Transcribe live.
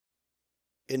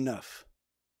enough.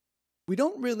 We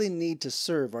don't really need to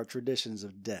serve our traditions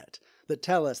of debt that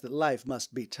tell us that life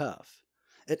must be tough.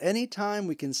 At any time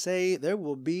we can say there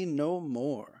will be no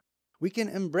more. We can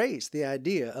embrace the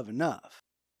idea of enough.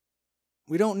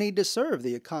 We don't need to serve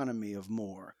the economy of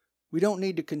more. We don't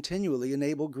need to continually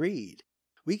enable greed.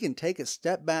 We can take a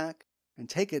step back and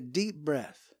take a deep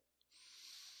breath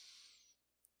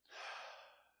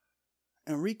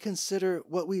and reconsider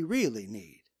what we really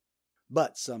need.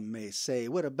 But some may say,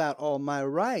 what about all my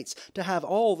rights to have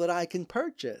all that I can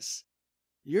purchase?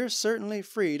 You're certainly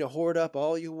free to hoard up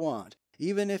all you want,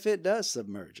 even if it does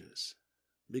submerge us.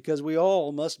 Because we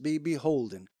all must be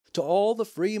beholden to all the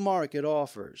free market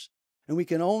offers, and we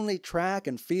can only track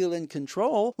and feel in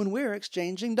control when we're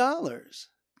exchanging dollars.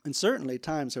 And certainly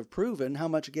times have proven how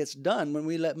much gets done when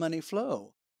we let money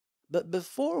flow. But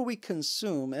before we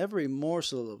consume every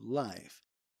morsel of life,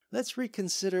 let's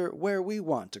reconsider where we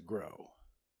want to grow.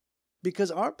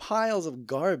 Because our piles of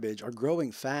garbage are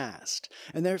growing fast,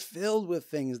 and they're filled with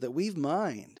things that we've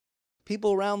mined.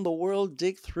 People around the world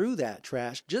dig through that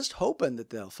trash just hoping that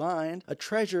they'll find a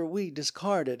treasure we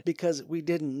discarded because we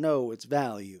didn't know its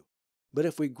value. But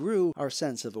if we grew our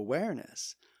sense of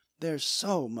awareness, there's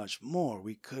so much more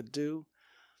we could do.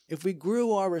 If we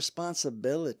grew our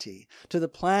responsibility to the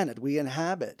planet we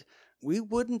inhabit, we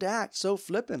wouldn't act so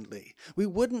flippantly. We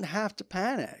wouldn't have to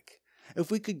panic.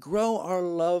 If we could grow our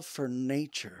love for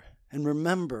nature and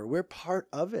remember we're part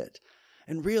of it,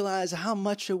 and realize how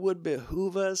much it would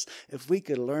behoove us if we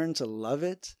could learn to love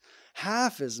it,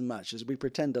 half as much as we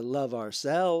pretend to love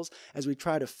ourselves as we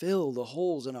try to fill the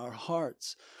holes in our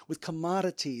hearts with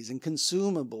commodities and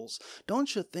consumables,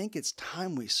 don't you think it's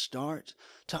time we start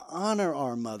to honor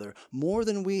our mother more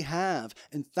than we have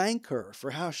and thank her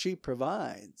for how she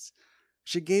provides?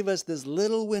 She gave us this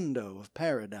little window of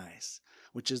paradise,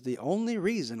 which is the only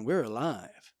reason we're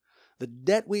alive. The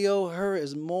debt we owe her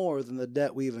is more than the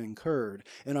debt we've incurred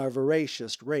in our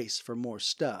voracious race for more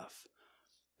stuff.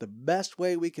 The best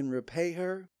way we can repay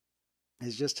her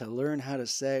is just to learn how to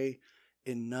say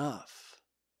enough.